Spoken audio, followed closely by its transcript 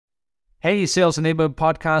Hey, Sales Enablement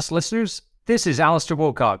Podcast listeners. This is Alistair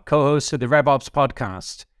Woolcock, co-host of the RevOps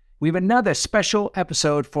Podcast. We have another special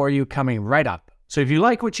episode for you coming right up. So if you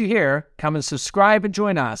like what you hear, come and subscribe and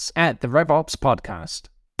join us at the RevOps Podcast.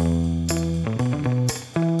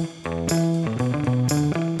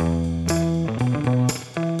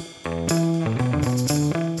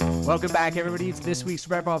 Welcome back, everybody, to this week's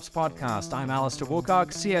RevOps Podcast. I'm Alistair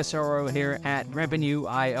Woolcock, CSRO here at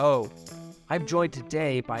Revenue.io. I'm joined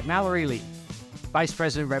today by Mallory Lee, Vice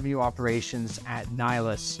President of Revenue Operations at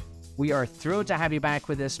Nihilus. We are thrilled to have you back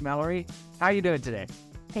with us, Mallory. How are you doing today?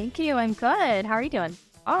 Thank you. I'm good. How are you doing?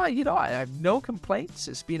 I have no complaints.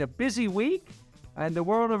 It's been a busy week, and the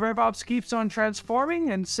world of RevOps keeps on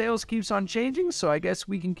transforming, and sales keeps on changing, so I guess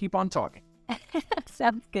we can keep on talking.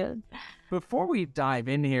 Sounds good. Before we dive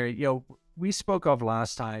in here, we spoke of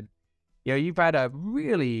last time, you've had a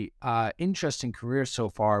really interesting career so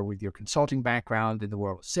far with your consulting background in the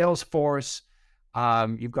world of Salesforce.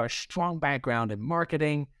 You've got a strong background in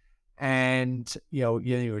marketing, and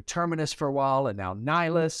you were Terminus for a while, and now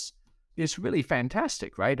Nihilus. It's really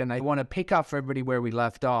fantastic, right? And I want to pick up for everybody where we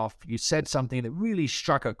left off. You said something that really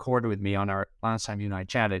struck a chord with me on our last time you and I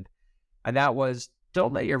chatted, and that was,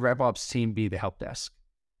 don't let your RevOps team be the help desk.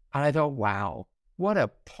 And I thought, wow, what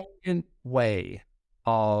a poignant way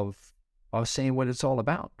of saying what it's all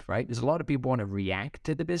about, right? Because a lot of people want to react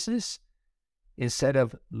to the business instead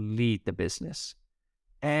of lead the business.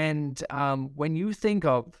 And when you think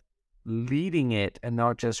of leading it and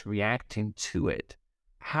not just reacting to it,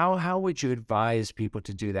 how would you advise people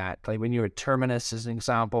to do that? Like when you're at Terminus, as an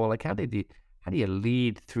example, like how do you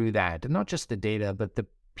lead through that? And not just the data, but the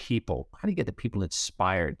people. How do you get the people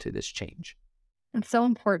inspired to this change? It's so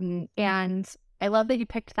important. And I love that you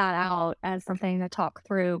picked that out as something to talk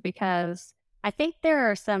through, because I think there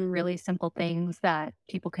are some really simple things that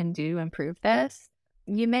people can do to improve this.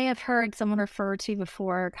 You may have heard someone refer to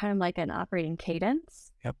before kind of like an operating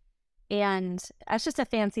cadence. Yep. And that's just a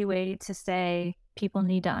fancy way to say people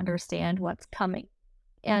need to understand what's coming.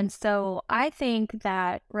 And so I think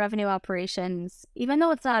that revenue operations, even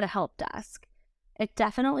though it's not a help desk, it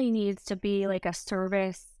definitely needs to be like a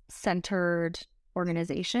service-centered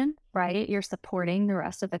organization, right? You're supporting the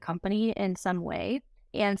rest of the company in some way.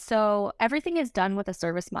 And so everything is done with a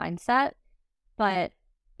service mindset, but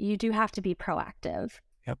you do have to be proactive.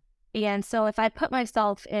 Yep. And so if I put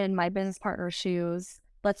myself in my business partner's shoes,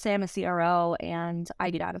 let's say I'm a CRO and I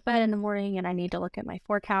get out of bed in the morning and I need to look at my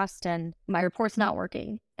forecast and my report's not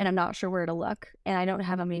working and I'm not sure where to look and I don't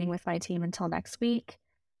have a meeting with my team until next week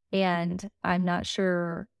and I'm not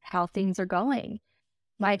sure how things are going.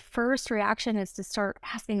 My first reaction is to start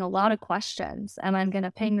asking a lot of questions. And I'm going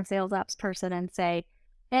to ping the sales ops person and say,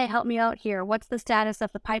 hey, help me out here. What's the status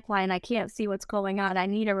of the pipeline? I can't see what's going on. I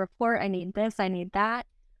need a report. I need this. I need that.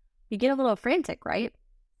 You get a little frantic, right?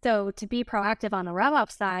 So to be proactive on the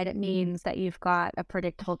RevOps side, it means that you've got a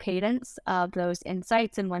predictable cadence of those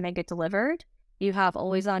insights and when they get delivered. You have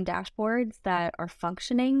always on dashboards that are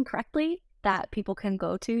functioning correctly that people can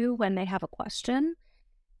go to when they have a question.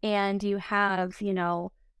 And you have,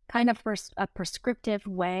 kind of a prescriptive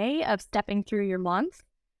way of stepping through your month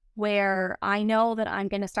where I know that I'm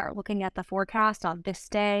going to start looking at the forecast on this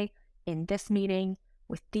day, in this meeting,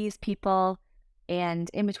 with these people, and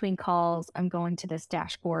in between calls, I'm going to this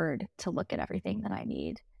dashboard to look at everything that I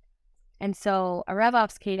need. And so a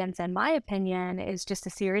RevOps cadence, in my opinion, is just a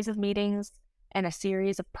series of meetings and a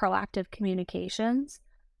series of proactive communications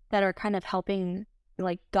that are kind of helping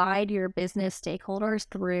guide your business stakeholders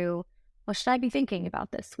through, what should I be thinking about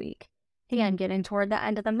this week? Hey, I'm getting toward the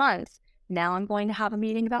end of the month. Now I'm going to have a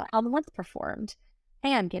meeting about how the month performed.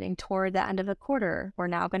 Hey, I'm getting toward the end of the quarter. We're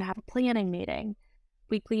now going to have a planning meeting,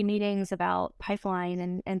 weekly meetings about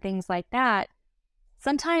pipeline and things like that.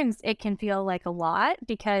 Sometimes it can feel like a lot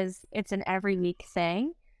because it's an every week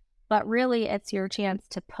thing, but really it's your chance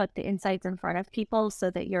to put the insights in front of people so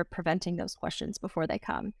that you're preventing those questions before they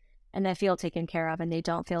come. And they feel taken care of and they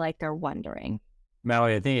don't feel like they're wondering.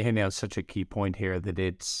 Mallory, I think you hit on such a key point here that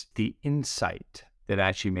it's the insight that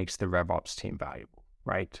actually makes the RevOps team valuable,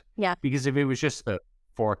 right? Yeah. Because if it was just the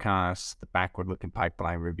forecast, the backward-looking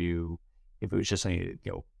pipeline review, if it was just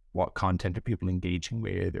what content are people engaging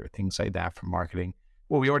with or things like that for marketing,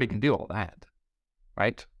 well, we already can do all that,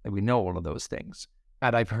 right? Like we know all of those things.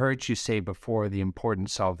 And I've heard you say before the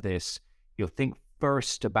importance of this. You'll think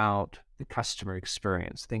first about the customer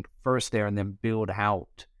experience. Think first there and then build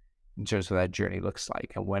out in terms of what that journey looks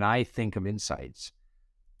like. And when I think of insights,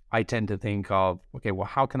 I tend to think of, okay, well,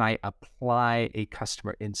 how can I apply a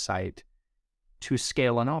customer insight to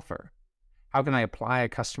scale an offer? How can I apply a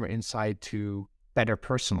customer insight to better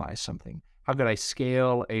personalize something? How could I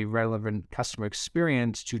scale a relevant customer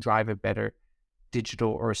experience to drive a better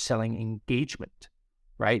digital or selling engagement,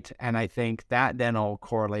 right? And I think that then all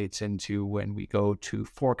correlates into when we go to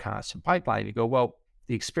forecast and pipeline, you go, well,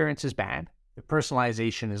 the experience is bad, the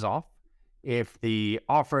personalization is off, if the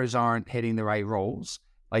offers aren't hitting the right roles,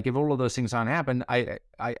 like if all of those things aren't happen, I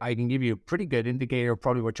can give you a pretty good indicator of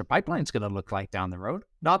probably what your pipeline's going to look like down the road.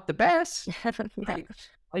 Not the best, Yeah. right?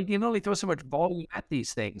 Like you can only throw so much volume at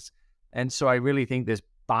these things. And so I really think this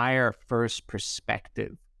buyer first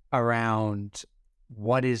perspective around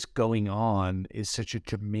what is going on is such a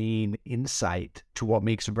germane insight to what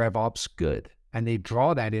makes RevOps good. And they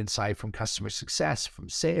draw that insight from customer success, from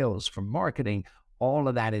sales, from marketing, all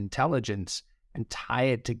of that intelligence, and tie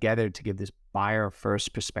it together to give this buyer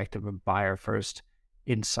first perspective and buyer first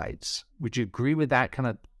insights. Would you agree with that kind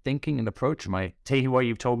of thinking and approach? Am I taking what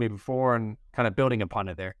you've told me before and kind of building upon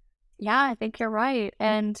it there? Yeah, I think you're right.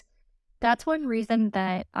 And that's one reason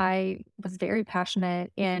that I was very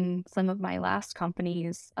passionate in some of my last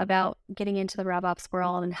companies about getting into the RevOps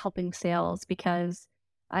world and helping sales, because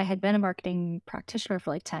I had been a marketing practitioner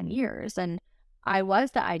for like 10 years and I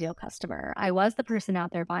was the ideal customer. I was the person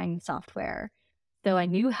out there buying software. So I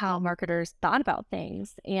knew how marketers thought about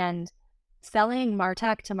things. And selling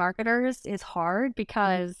MarTech to marketers is hard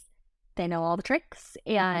because they know all the tricks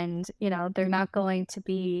and, they're not going to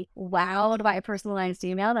be wowed by a personalized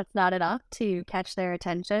email. That's not enough to catch their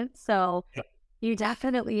attention. So you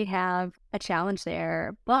definitely have a challenge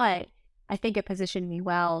there, but I think it positioned me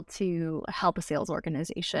well to help a sales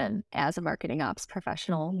organization as a marketing ops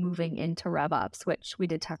professional moving into RevOps, which we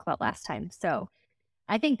did talk about last time. So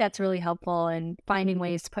I think that's really helpful, and finding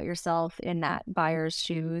ways to put yourself in that buyer's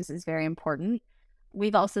shoes is very important.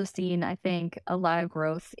 We've also seen, I think, a lot of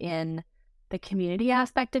growth in the community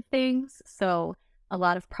aspect of things. So a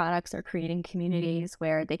lot of products are creating communities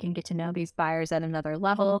where they can get to know these buyers at another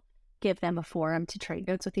level, give them a forum to trade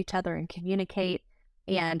notes with each other and communicate,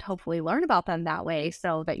 and hopefully learn about them that way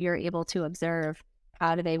so that you're able to observe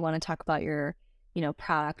how do they want to talk about your,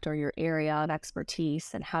 product or your area of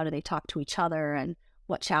expertise, and how do they talk to each other, and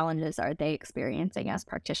what challenges are they experiencing as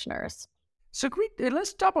practitioners. So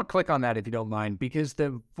let's double click on that if you don't mind, because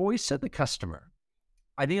the voice of the customer,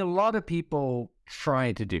 I think a lot of people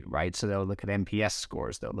try to do, right? So they'll look at NPS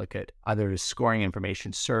scores, they'll look at other scoring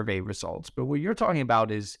information, survey results. But what you're talking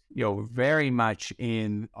about is, very much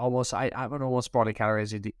in almost, I would almost broadly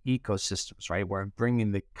categorize it the ecosystems, right? Where I'm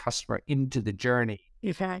bringing the customer into the journey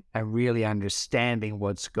and really understanding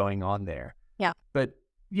what's going on there. Yeah. But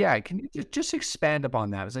yeah, can you just expand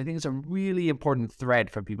upon that? Because I think it's a really important thread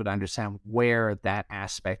for people to understand where that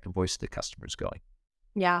aspect of voice of the customer is going.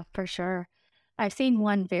 Yeah, for sure. I've seen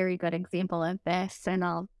one very good example of this, and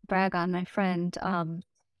I'll brag on my friend.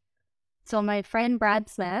 So my friend Brad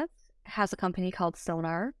Smith has a company called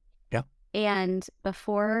Sonar. Yeah. And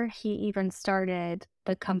before he even started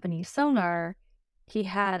the company Sonar, he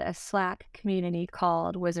had a Slack community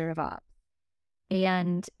called Wizard of Ops.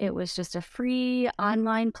 And it was just a free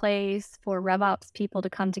online place for RevOps people to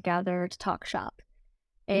come together to talk shop.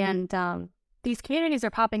 And these communities are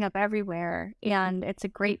popping up everywhere, and it's a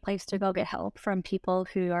great place to go get help from people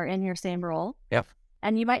who are in your same role. Yep.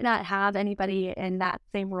 And you might not have anybody in that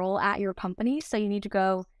same role at your company, so you need to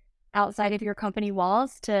go outside of your company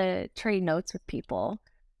walls to trade notes with people.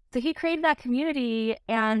 So he created that community,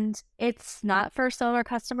 and it's not for Sonar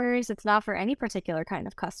customers. It's not for any particular kind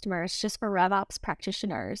of customer. It's just for RevOps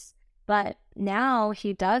practitioners. But now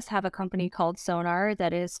he does have a company called Sonar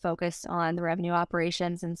that is focused on the revenue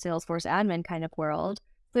operations and Salesforce admin kind of world.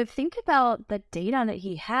 But think about the data that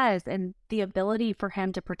he has and the ability for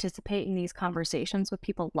him to participate in these conversations with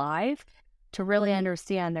people live to really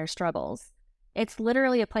understand their struggles. It's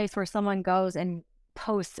literally a place where someone goes and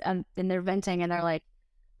posts and they're venting and they're like,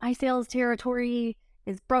 my sales territory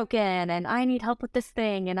is broken and I need help with this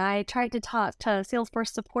thing. And I tried to talk to Salesforce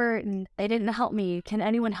support and they didn't help me. Can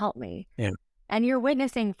anyone help me? Yeah. And you're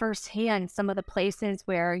witnessing firsthand some of the places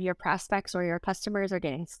where your prospects or your customers are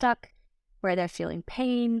getting stuck, where they're feeling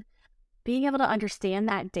pain, being able to understand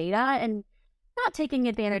that data and not taking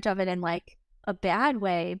advantage of it in like a bad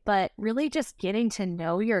way, but really just getting to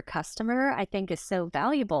know your customer, I think is so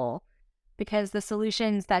valuable, because the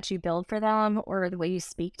solutions that you build for them or the way you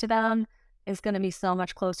speak to them is going to be so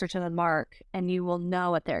much closer to the mark, and you will know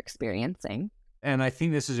what they're experiencing. And I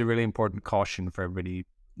think this is a really important caution for everybody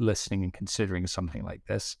listening and considering something like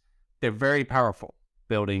this. They're very powerful,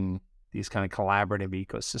 building these kind of collaborative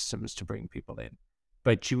ecosystems to bring people in.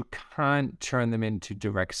 But you can't turn them into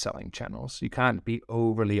direct selling channels. You can't be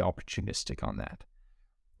overly opportunistic on that.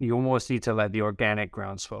 You almost need to let the organic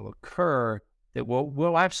groundswell occur that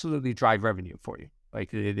will absolutely drive revenue for you. Like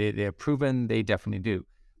they're proven, they definitely do.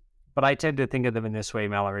 But I tend to think of them in this way,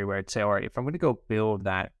 Mallory, where I'd say, all right, if I'm going to go build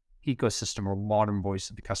that ecosystem or modern voice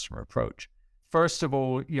of the customer approach, first of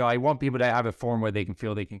all, I want people to have a forum where they can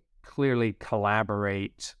feel they can clearly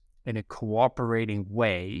collaborate in a cooperating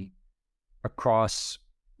way across,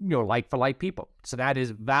 like for like people. So that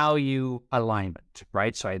is value alignment,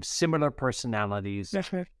 right? So I have similar personalities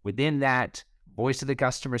within that voice of the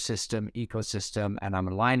customer system, ecosystem, and I'm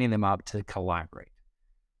aligning them up to collaborate.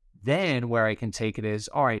 Then where I can take it is,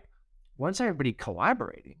 all right, once everybody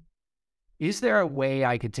collaborating, is there a way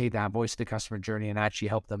I could take that voice of the customer journey and actually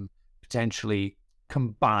help them potentially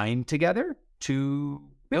combine together to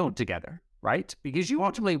build together, right? Because you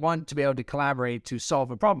ultimately want to be able to collaborate to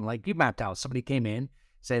solve a problem. Like you mapped out, somebody came in,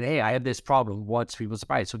 said, hey, I have this problem. What's people's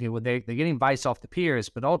advice? Okay, well, they're getting advice off the peers,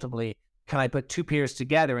 but ultimately, can I put two peers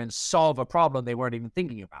together and solve a problem they weren't even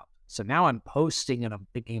thinking about? So now I'm posting and I'm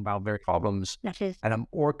thinking about very problems and I'm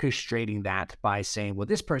orchestrating that by saying, well,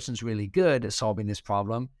 this person's really good at solving this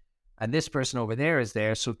problem and this person over there is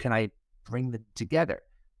there. So can I bring them together?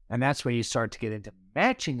 And that's where you start to get into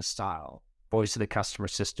matching style voice of the customer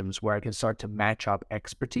systems where I can start to match up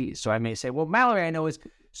expertise. So I may say, well, Mallory, I know is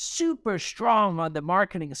super strong on the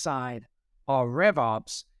marketing side of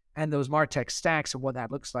RevOps and those MarTech stacks and what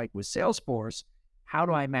that looks like with Salesforce. How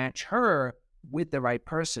do I match her with the right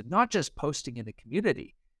person? Not just posting in the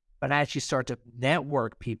community, but actually start to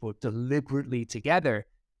network people deliberately together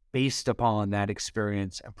based upon that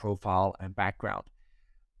experience and profile and background.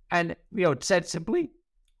 And, said simply,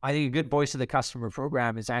 I think a good voice of the customer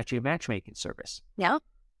program is actually a matchmaking service. Yeah.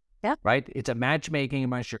 Yeah. Right? It's a matchmaking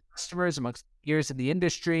amongst your customers, amongst peers in the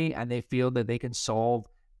industry, and they feel that they can solve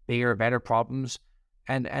bigger, better problems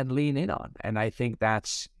and lean in on. And I think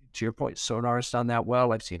that's, to your point, Sonar's done that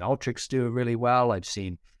well. I've seen Alteryx do it really well. I've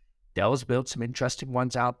seen Dell's built some interesting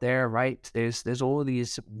ones out there, right? There's all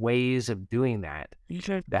these ways of doing that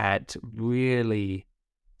that really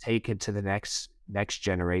take it to the next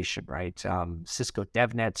generation, right? Cisco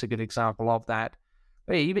DevNet's a good example of that.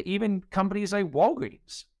 But even companies like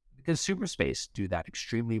Walgreens, the consumer space, do that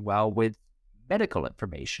extremely well with medical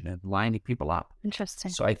information and lining people up.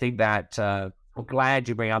 Interesting. So I think that I'm glad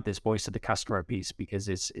you bring out this voice of the customer piece because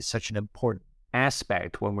it's such an important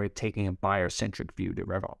aspect when we're taking a buyer-centric view to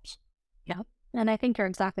RevOps. Yeah. And I think you're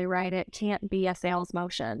exactly right. It can't be a sales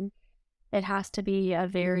motion. It has to be a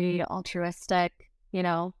very altruistic,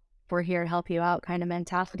 we're here to help you out kind of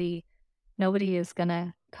mentality. Nobody is going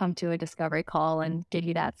to come to a discovery call and give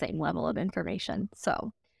you that same level of information.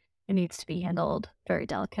 So it needs to be handled very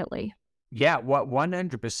delicately. Yeah,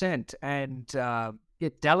 100%. And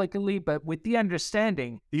it delicately, but with the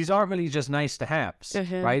understanding, these aren't really just nice to haves,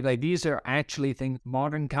 right? Like these are actually things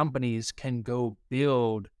modern companies can go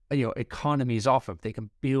build, economies off of. They can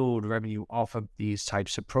build revenue off of these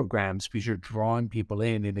types of programs because you're drawing people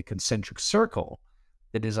in a concentric circle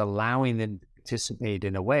that is allowing them to participate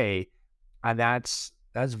in a way. And that's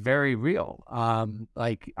very real.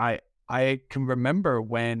 Like I can remember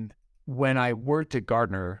when I worked at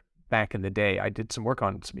Gartner back in the day, I did some work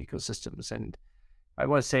on some ecosystems, and I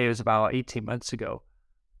want to say it was about 18 months ago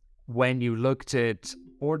when you looked at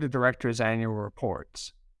board of directors' annual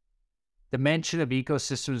reports, the mention of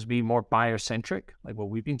ecosystems being more buyer-centric, like what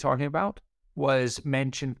we've been talking about, was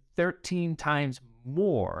mentioned 13 times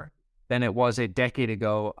more than it was a decade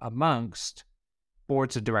ago amongst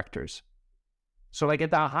boards of directors. So like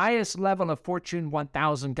at the highest level of Fortune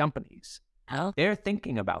 1000 companies, they're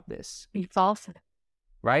thinking about this. It's awesome.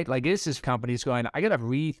 Right? Like this is companies going, I got to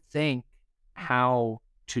rethink how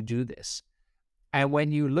to do this. And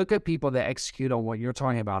when you look at people that execute on what you're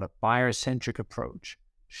talking about, a buyer-centric approach,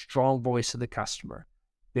 strong voice of the customer,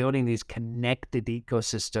 building these connected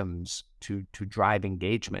ecosystems to drive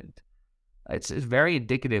engagement, it's very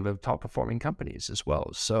indicative of top-performing companies as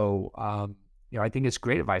well. So, I think it's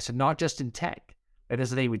great advice, and not just in tech. That is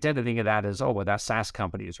the thing, we tend to think of that as, that's SaaS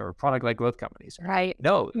companies or product-led growth companies. Right.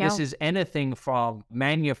 No, this is anything from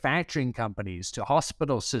manufacturing companies to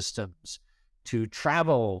hospital systems to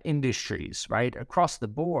travel industries, right? Across the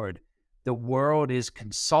board, the world is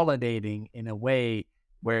consolidating in a way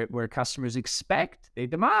where customers they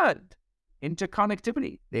demand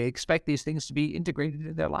interconnectivity. They expect these things to be integrated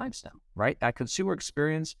in their lives now, right? That consumer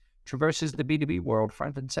experience traverses the B2B world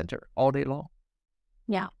front and center all day long.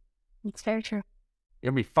 Yeah, it's very true.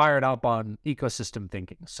 You'll be fired up on ecosystem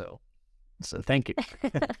thinking. So thank you.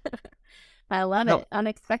 I love it.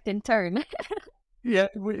 Unexpected turn. Yeah.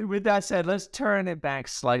 With that said, let's turn it back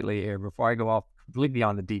slightly here before I go off completely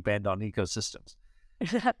on the deep end on ecosystems.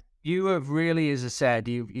 You have really, as I said,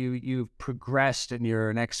 you've progressed, and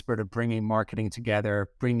you're an expert at bringing marketing together,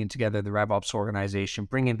 bringing together the RevOps organization,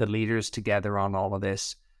 bringing the leaders together on all of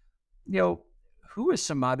this. Who are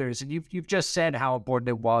some others? And you've just said how important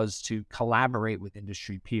it was to collaborate with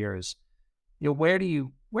industry peers. Where do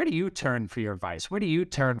you turn for your advice? Where do you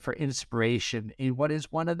turn for inspiration in what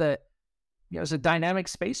is one of the, it's a dynamic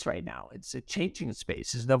space right now. It's a changing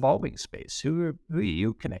space. It's an evolving space. Who are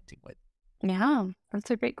you connecting with? Yeah, that's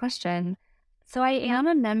a great question. So I am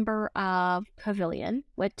a member of Pavilion,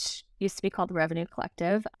 which used to be called the Revenue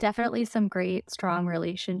Collective. Definitely some great, strong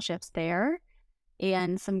relationships there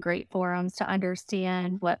and some great forums to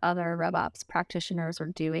understand what other RevOps practitioners are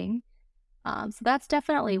doing. So that's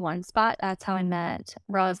definitely one spot. That's how I met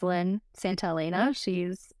Rosalind Santaelena.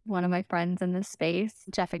 She's one of my friends in this space.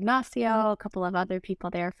 Jeff Ignacio, a couple of other people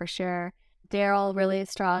there for sure. Daryl, really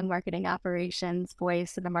strong marketing operations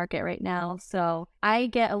voice in the market right now. So I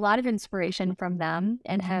get a lot of inspiration from them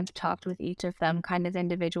and have talked with each of them kind of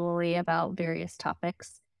individually about various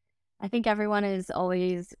topics. I think everyone is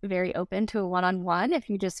always very open to a one-on-one if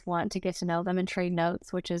you just want to get to know them and trade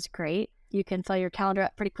notes, which is great. You can fill your calendar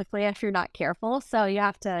up pretty quickly if you're not careful. So you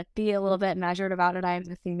have to be a little bit measured about it, I'm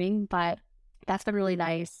assuming, but that's been really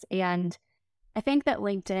nice. And I think that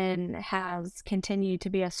LinkedIn has continued to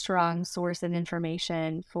be a strong source of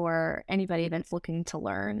information for anybody that's looking to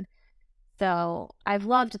learn. So I've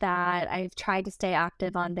loved that. I've tried to stay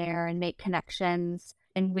active on there and make connections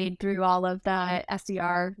and wade through all of the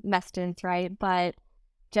SDR messages, right? But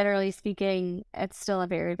generally speaking, it's still a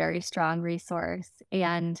very, very strong resource.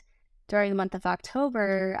 And during the month of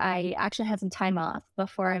October, I actually had some time off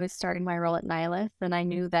before I was starting my role at Nihilus, and I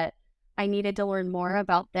knew that I needed to learn more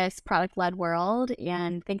about this product-led world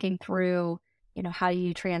and thinking through, how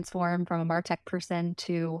you transform from a MarTech person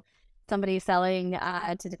to somebody selling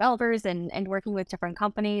to developers and working with different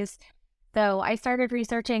companies. So I started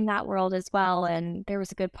researching that world as well. And there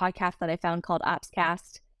was a good podcast that I found called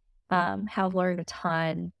OpsCast. Have learned a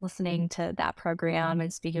ton listening to that program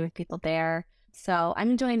and speaking with people there. So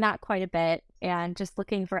I'm doing that quite a bit and just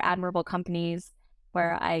looking for admirable companies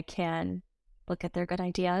where I can look at their good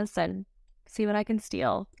ideas and see what I can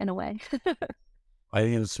steal in a way. I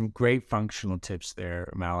think there's some great functional tips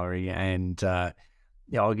there, Mallory. And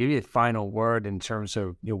I'll give you the final word in terms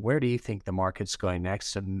of where do you think the market's going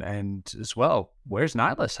next, and as well, where's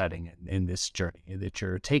Nihilus heading in this journey that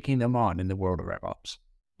you're taking them on in the world of RevOps?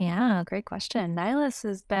 Yeah, great question. Nihilus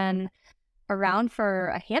has been around for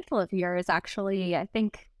a handful of years, actually. I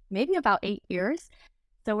think maybe about 8 years.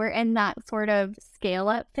 So we're in that sort of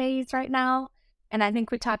scale-up phase right now. And I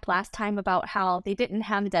think we talked last time about how they didn't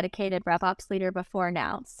have a dedicated RevOps leader before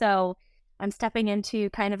now. So I'm stepping into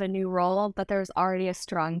kind of a new role, but there's already a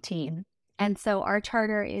strong team. And so our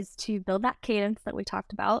charter is to build that cadence that we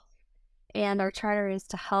talked about. And our charter is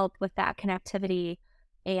to help with that connectivity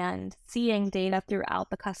and seeing data throughout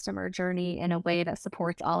the customer journey in a way that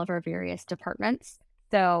supports all of our various departments.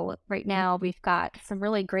 So right now we've got some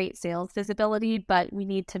really great sales visibility, but we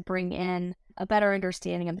need to bring in a better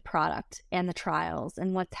understanding of the product and the trials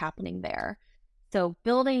and what's happening there. So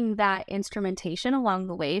building that instrumentation along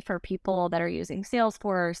the way for people that are using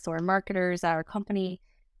Salesforce or marketers at our company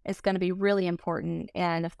is going to be really important.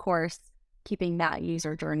 And of course, keeping that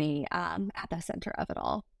user journey at the center of it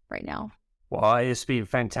all right now. Well, it's been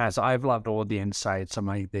fantastic. I've loved all the insights on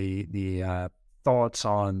the thoughts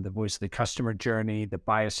on the voice of the customer journey, the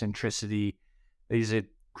biocentricity. These are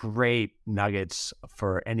great nuggets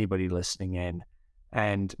for anybody listening in.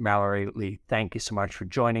 And Mallory Lee, thank you so much for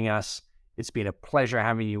joining us. It's been a pleasure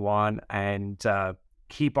having you on, and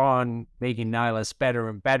keep on making Nihilus better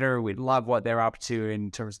and better. We love what they're up to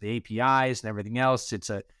in terms of the APIs and everything else.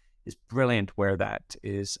 It's brilliant where that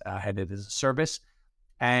is headed as a service.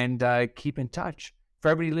 And keep in touch. For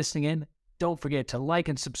everybody listening in, don't forget to like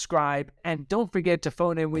and subscribe, and don't forget to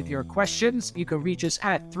phone in with your questions. You can reach us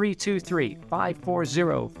at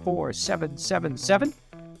 323-540-4777.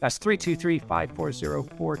 That's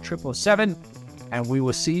 323-540-4777. And we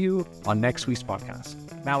will see you on next week's podcast.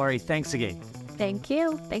 Mallory, thanks again. Thank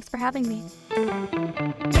you. Thanks for having me.